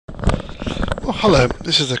Oh, hello,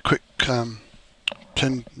 this is a quick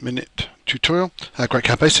 10-minute tutorial. Great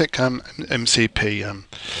Cat Basic MCP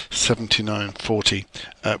 7940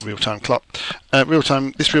 real-time clock.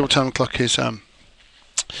 This real-time clock is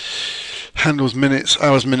handles minutes,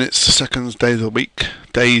 hours, minutes, seconds, days of the week,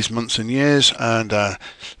 days, months and years, and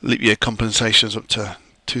leap year compensations up to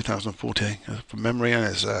 2040 from memory, and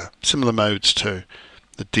there's similar modes to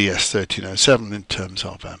the DS1307 in terms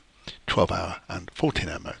of 12-hour and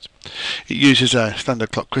 14-hour modes. It uses a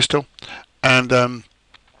standard clock crystal and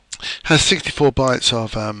has 64 bytes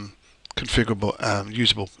of configurable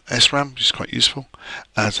usable SRAM, which is quite useful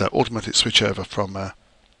as an automatic switchover from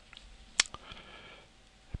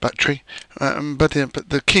battery. But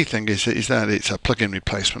the key thing is that it's a plug-in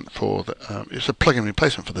replacement for the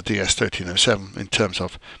DS1307 in terms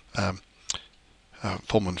of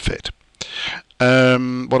form and fit.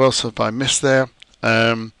 What else have I missed there?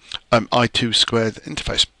 I2 squared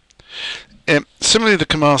interface. Similarly, the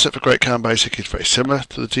command set for Great Cat Basic is very similar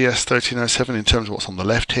to the DS1307 in terms of what's on the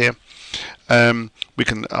left here.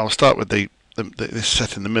 I'll start with this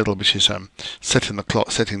set in the middle, which is setting the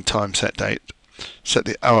clock, setting time, set date, set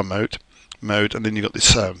the hour mode, and then you've got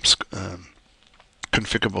this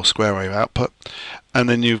configurable square wave output, and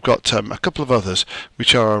then you've got a couple of others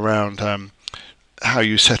which are around how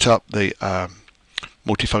you set up the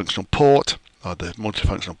multifunctional port, or the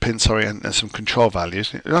multifunctional pin, sorry, and some control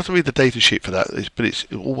values. You have to read the data sheet for that, but it's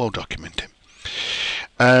all well documented.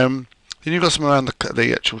 Then you've got some around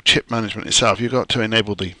the actual chip management itself. You've got to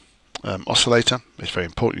enable the oscillator. It's very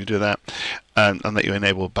important you do that, and that you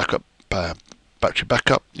enable backup, battery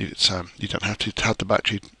backup. You don't have to have the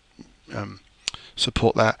battery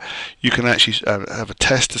support that. You can actually have a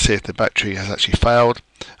test to see if the battery has actually failed,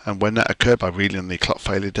 and when that occurred, by reading the clock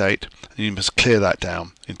failure date, and you must clear that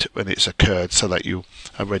down into when it's occurred so that you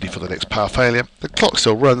are ready for the next power failure. The clock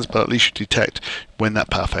still runs, but at least you detect when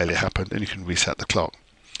that power failure happened, and you can reset the clock.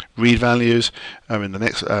 Read values are in the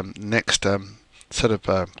next set of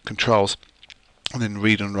controls, and then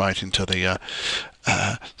read and write into the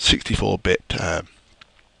 64-bit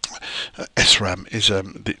SRAM is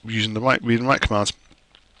using the read and write commands.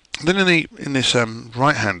 Then in this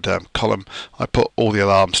right-hand column, I put all the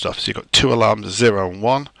alarm stuff. So you've got two alarms, 0 and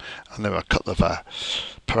 1, and there are a couple of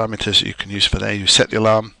parameters that you can use for there. You set the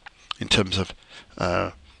alarm in terms of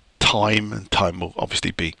time, and time will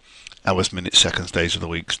obviously be hours, minutes, seconds, days of the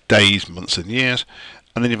week, days, months and years.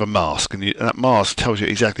 And then you have a mask, and that mask tells you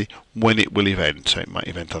exactly when it will event. So it might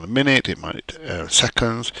event on a minute, it might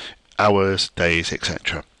seconds, hours, days,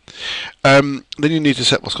 etc. Then you need to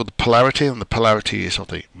set what's called the polarity, and the polarity is of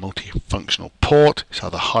the multifunctional port. It's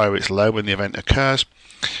either high or it's low when the event occurs.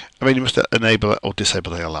 And then you must enable or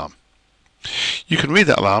disable the alarm. You can read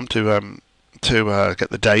that alarm to get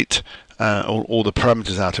the date, all the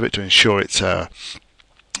parameters out of it to ensure it's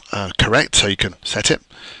correct. So you can set it.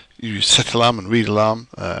 You set alarm and read alarm.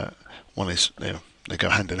 One is they go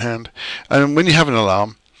hand in hand. And when you have an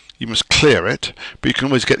alarm, you must clear it, but you can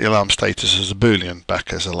always get the alarm status as a boolean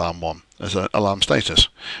back as alarm 1, as an alarm status.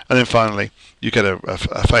 And then finally, you get a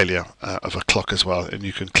failure of a clock as well, and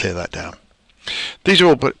you can clear that down. These are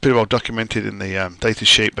all pretty well documented in the data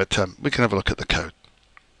sheet, but we can have a look at the code.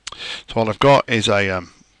 So what I've got is a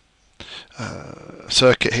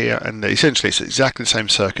circuit here, and essentially it's exactly the same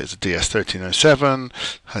circuit as the DS1307.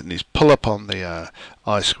 It needs pull up on the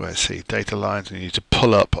I2C data lines, and you need to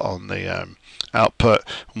pull up on the output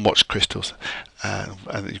and watch crystals,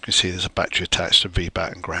 and you can see there's a battery attached to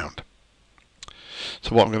VBAT and ground.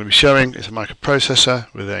 So what I'm going to be showing is a microprocessor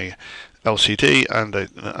with a LCD and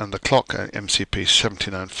the clock,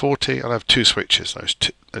 MCP7940. I'll have two switches.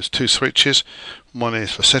 Those two switches, one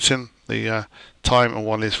is for setting the time, and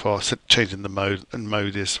one is for changing the mode, and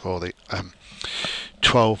mode is for the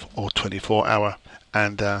 12 or 24 hour,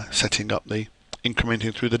 and setting up the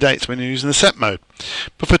incrementing through the dates when you're using the set mode.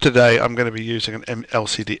 But for today, I'm going to be using an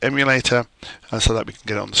LCD emulator, so that we can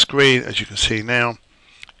get it on the screen. As you can see now,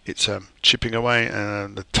 it's chipping away,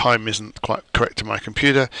 and the time isn't quite correct in my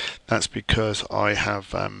computer. That's because I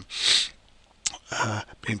have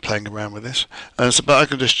been playing around with this. But I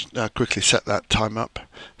can just quickly set that time up.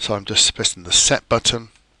 So I'm just pressing the set button.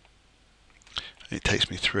 It takes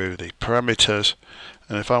me through the parameters,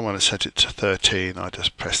 and if I want to set it to 13, I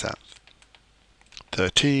just press that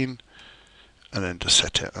 13 and then just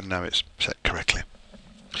set it, and now it's set correctly.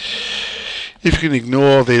 If you can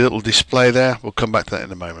ignore the little display there, we'll come back to that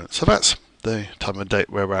in a moment. So that's the time and date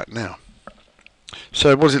where we're at now.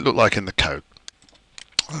 So what does it look like in the code?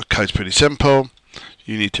 Well, the code's pretty simple.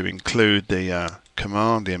 You need to include the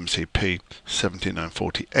command, the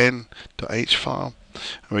MCP7940n.h file,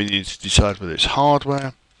 and we need to decide whether it's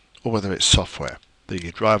hardware or whether it's software.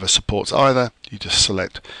 The driver supports either. You just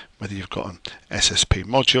select whether you've got an SSP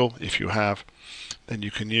module. If you have, then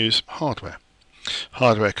you can use hardware.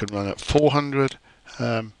 Hardware can run at 400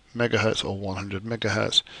 megahertz or 100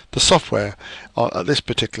 megahertz. The software at this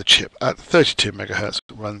particular chip at 32 megahertz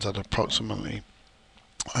runs at approximately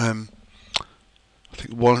I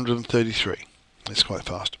think 133. It's quite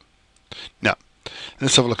fast. Now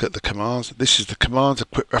let's have a look at the commands. This is the commands, a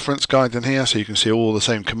quick reference guide in here, so you can see all the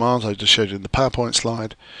same commands I just showed you in the PowerPoint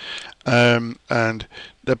slide, and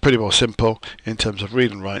they're pretty well simple in terms of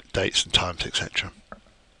read and write, dates and times, etc.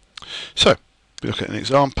 So we look at an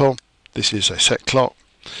example. This is a set clock.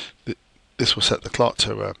 This will set the clock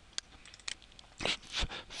to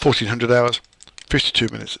 1400 hours, 52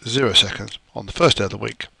 minutes, 0 seconds on the first day of the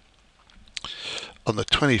week, on the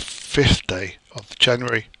 25th day of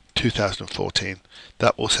January 2014.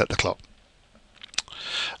 That will set the clock.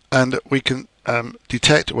 And we can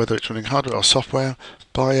detect whether it's running hardware or software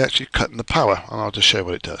by actually cutting the power, and I'll just show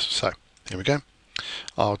what it does. So here we go.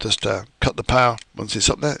 I'll just cut the power. Once it's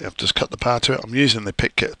up there, I've just cut the power to it. I'm using the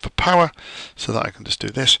pick kit for power so that I can just do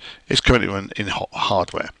this. It's currently running in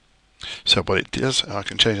hardware. So what it does, I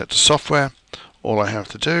can change that to software. All I have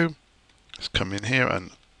to do is come in here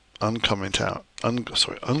and uncomment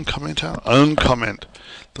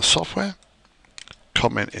the software,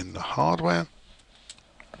 comment in the hardware,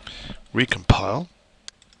 recompile.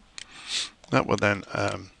 That will then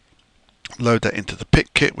load that into the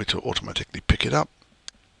pick kit, which will automatically pick it up.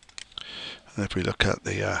 And if we look at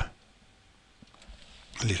the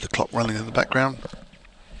leave the clock running in the background,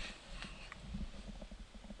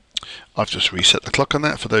 I've just reset the clock on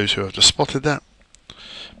that for those who have just spotted that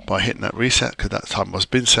by hitting that reset, because that time was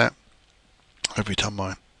been set. Every time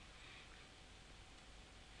there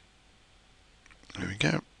we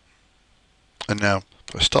go. And now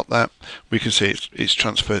if I stop that, we can see it's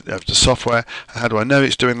transferred over to software. And how do I know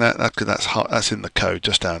it's doing that? That's in the code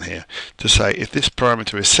just down here to say if this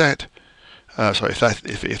parameter is set.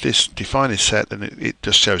 If this define is set, then it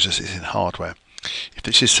just shows us it's in hardware. If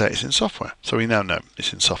this is set, it's in software. So we now know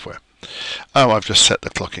it's in software. Oh, I've just set the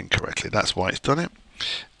clock incorrectly. That's why it's done it.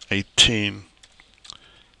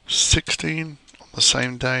 1816 on the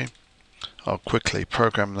same day. I'll quickly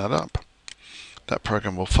program that up. That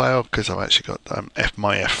program will fail because I've actually got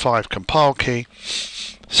my F5 compile key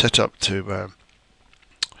set up to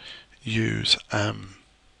use a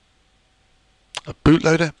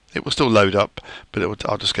bootloader. It will still load up, but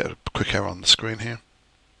I'll just get a quick error on the screen here.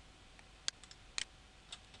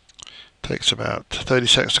 Takes about 30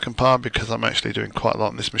 seconds to compile because I'm actually doing quite a lot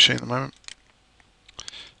on this machine at the moment.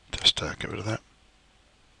 Just get rid of that.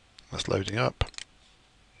 That's loading up.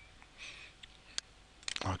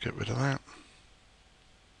 I'll get rid of that.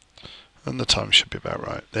 And the time should be about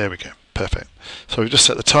right. There we go. Perfect. So we've just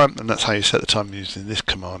set the time, and that's how you set the time using this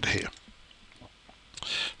command here.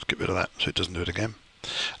 Let's get rid of that so it doesn't do it again.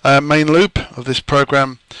 Main loop of this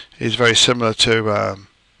program is very similar to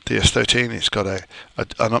DS13. It's got an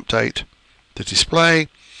update, the display.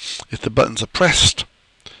 If the buttons are pressed,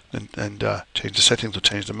 and change the settings or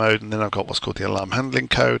change the mode, and then I've got what's called the alarm handling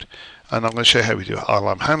code, and I'm going to show you how we do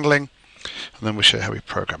alarm handling, and then we'll show you how we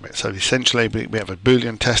program it. So essentially we have a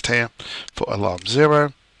Boolean test here for alarm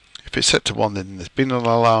 0. If it's set to 1, then there's been an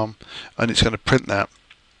alarm, and it's going to print that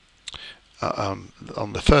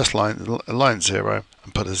on the first line, line 0,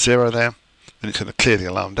 and put a 0 there, and it's going to clear the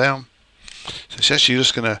alarm down. So it's actually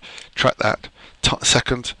just going to track that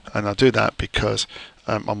second, and I'll do that because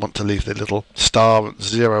I want to leave the little star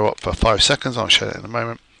 0 up for 5 seconds. I'll show that in a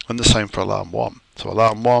moment. And the same for alarm 1. So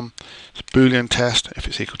alarm 1, it's a Boolean test. If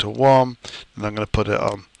it's equal to 1, then I'm going to put it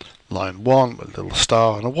on line 1 with a little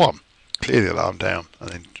star and a 1. Clear the alarm down and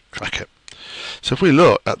then track it. So if we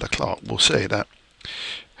look at the clock, we'll see that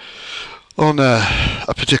on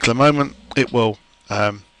a particular moment, it will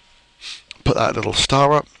put that little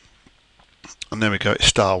star up. And there we go, it's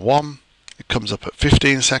star 1. It comes up at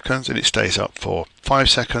 15 seconds and it stays up for 5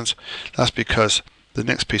 seconds. That's because the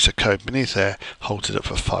next piece of code beneath there holds it up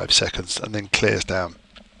for 5 seconds and then clears down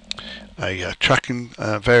a tracking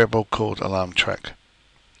variable called alarm track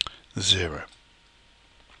 0.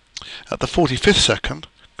 At the 45th second,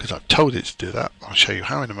 because I've told it to do that, I'll show you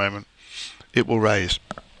how in a moment, it will raise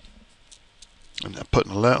and put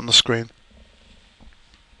an alert on the screen.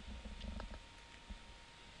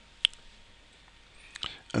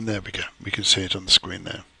 And there we go, we can see it on the screen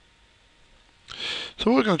there. So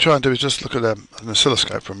what we're going to try and do is just look at an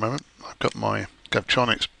oscilloscope for a moment. I've got my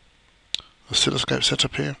Gavtronics oscilloscope set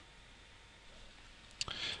up here.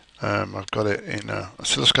 I've got it in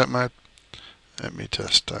oscilloscope mode. Let me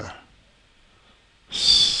just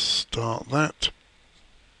start that.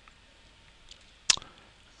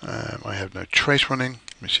 I have no trace running,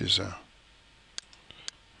 which is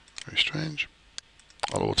very strange.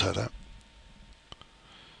 I'll auto that.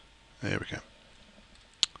 There we go.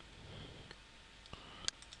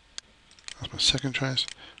 That's my second trace.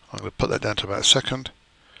 I'm going to put that down to about a second.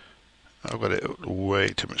 I've got it way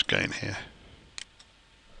too much gain here.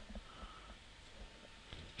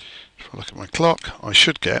 If I look at my clock, I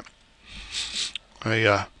should get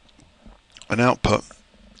a an output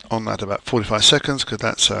on that about 45 seconds, because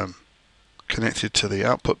that's connected to the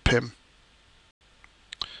output pin.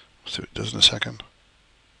 See what it does in a second.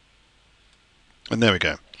 And there we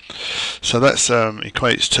go. So that's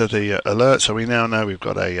equates to the alert. So we now know we've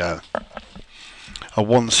got a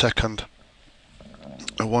 1 second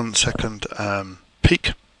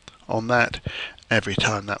peak on that every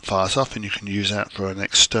time that fires off, and you can use that for an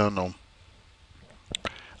external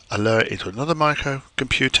alert into another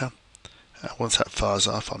microcomputer. Once that fires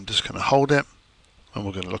off, I'm just going to hold it, and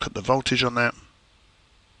we're going to look at the voltage on that.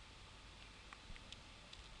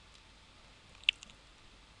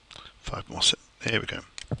 Five more seconds. There we go.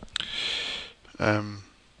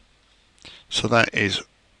 So that is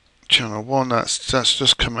channel 1. That's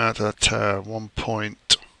just come out at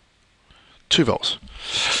 1.2 volts.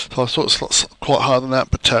 So I thought it's quite higher than that,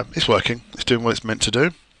 but it's working. It's doing what it's meant to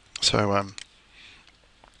do. So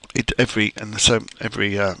every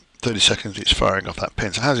 30 seconds it's firing off that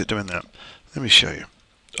pin. So how's it doing that? Let me show you.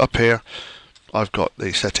 Up here I've got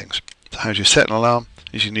the settings. So how do you set an alarm?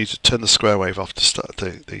 Is you need to turn the square wave off to start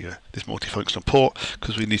this multifunctional port,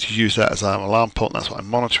 because we need to use that as our alarm port, and that's what I'm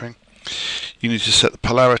monitoring. You need to set the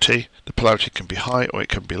polarity. The polarity can be high or it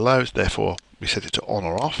can be low, therefore we set it to on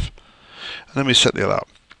or off. And then we set the alarm.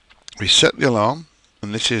 We set the alarm,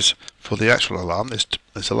 and this is for the actual alarm. There's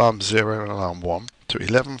alarm 0 and alarm 1 to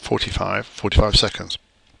 11:45, 45 seconds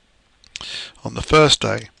on the first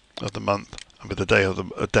day of the month, and with the day of the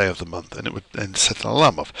month, and it would then set an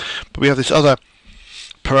alarm off. But we have this other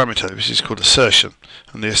parameter, which is called assertion,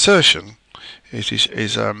 and the assertion is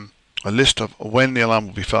a list of when the alarm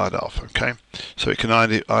will be fired off. Okay, so it can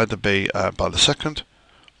either be by the second,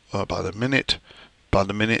 or by the minute, by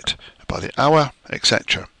the hour,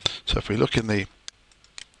 etc. So if we look in the,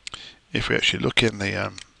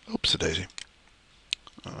 oops, a daisy,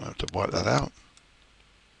 I have to wipe that out.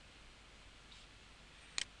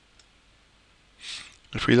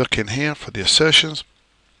 If we look in here for the assertions,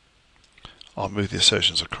 I'll move the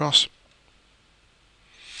assertions across.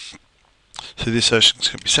 So the assertions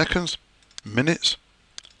can be seconds, minutes,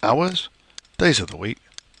 hours, days of the week,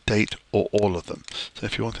 date, or all of them. So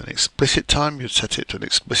if you want an explicit time, you'd set it to an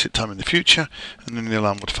explicit time in the future, and then the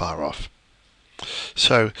alarm would fire off.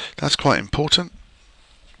 So that's quite important,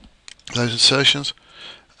 those assertions,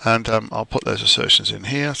 and I'll put those assertions in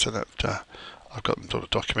here so that I've got them sort of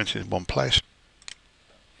documented in one place.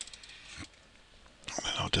 And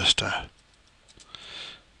then I'll just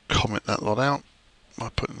comment that lot out by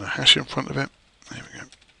putting the hash in front of it. There we go.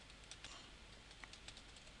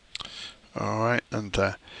 Alright, and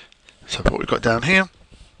so what we've got down here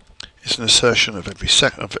is an assertion of every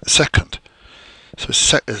second. So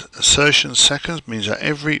assertion seconds means that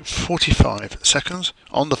every 45 seconds,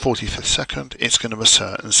 on the 45th second, it's going to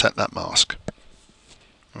assert and set that mask.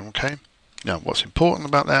 Okay. Now, what's important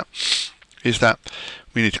about that is that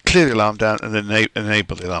we need to clear the alarm down and then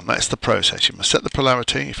enable the alarm. That's the process. You must set the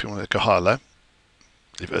polarity if you want to go high or low,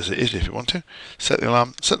 leave it as it is if you want to. Set the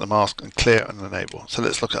alarm, set the mask, and clear and enable. So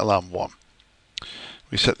let's look at alarm 1.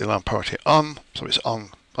 We set the alarm priority on, so it's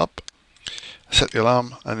on, up. Set the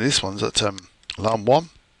alarm, and this one's at alarm 1,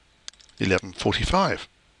 11:45.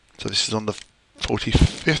 So this is on the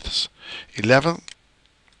 45th, 11th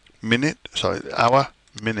minute, sorry, hour,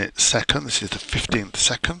 minute, second. This is the 15th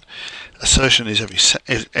second. Assertion is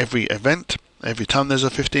every event, every time there's a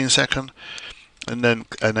 15 second, and then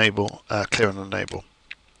enable, clear and enable.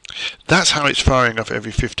 That's how it's firing off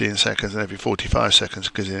every 15 seconds and every 45 seconds,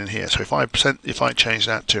 because it's in here. So if I change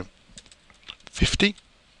that to 50,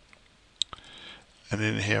 and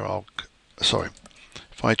in here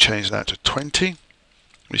if I change that to 20,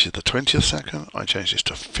 which is the 20th second, I change this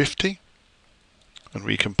to 50. And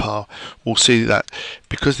recompile, we'll see that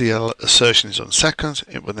because the assertion is on seconds,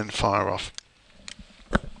 it will then fire off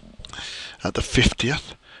at the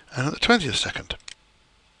 50th and at the 20th second.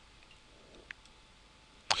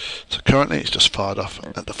 So currently it's just fired off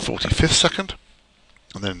at the 45th second,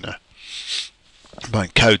 and then my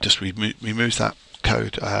code just removes that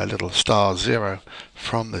code, little star 0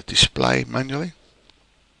 from the display manually.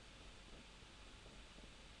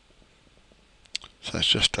 So it's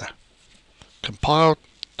just compiled,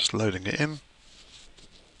 just loading it in.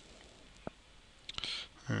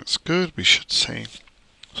 That's good. We should see.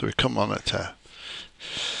 So So we come on at so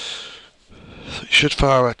it should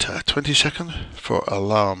fire at 20 seconds for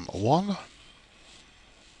alarm 1.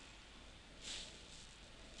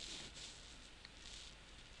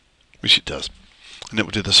 Which it does, and it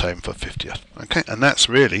will do the same for 50th. Okay, and that's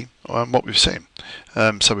really what we've seen.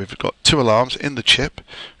 So we've got 2 alarms in the chip.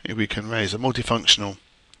 We can raise a multifunctional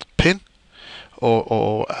pin,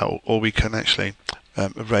 or we can actually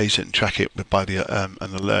raise it and track it by an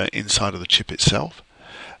alert inside of the chip itself.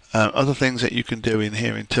 Other things that you can do in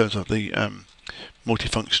here in terms of the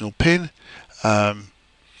multifunctional pin,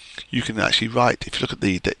 you can actually write. If you look at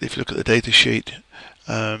the data sheet,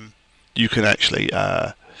 you can actually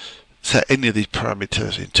set any of these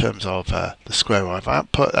parameters in terms of the square wave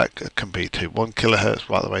output. That can be to 1 kilohertz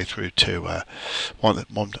right the way through to 1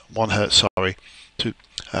 hertz, to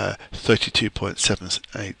 32.786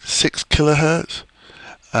 kilohertz.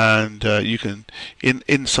 And you can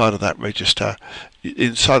inside of that register,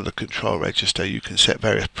 inside of the control register, you can set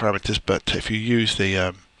various parameters. But if you use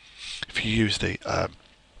the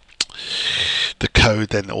code,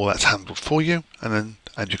 then all that's handled for you. And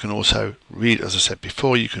you can also read, as I said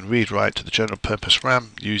before, you can read write to the general purpose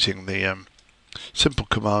RAM using the simple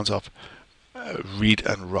commands of read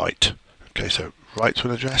and write. Okay, so write to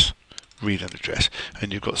an address, read an address,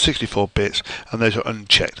 and you've got 64 bits, and those are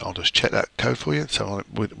unchecked. I'll just check that code for you. So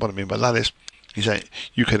what I mean by that is that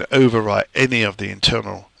you can overwrite any of the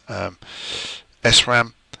internal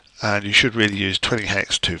SRAM, and you should really use 20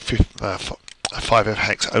 hex to 5F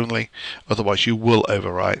hex only, otherwise you will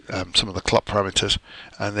overwrite some of the clock parameters,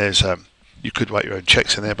 and there's you could write your own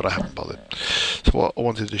checks in there, but I haven't bothered. So what I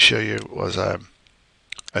wanted to show you was a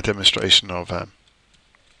demonstration of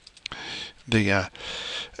the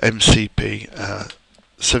MCP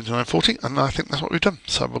 7940, and I think that's what we've done,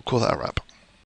 so we'll call that a wrap.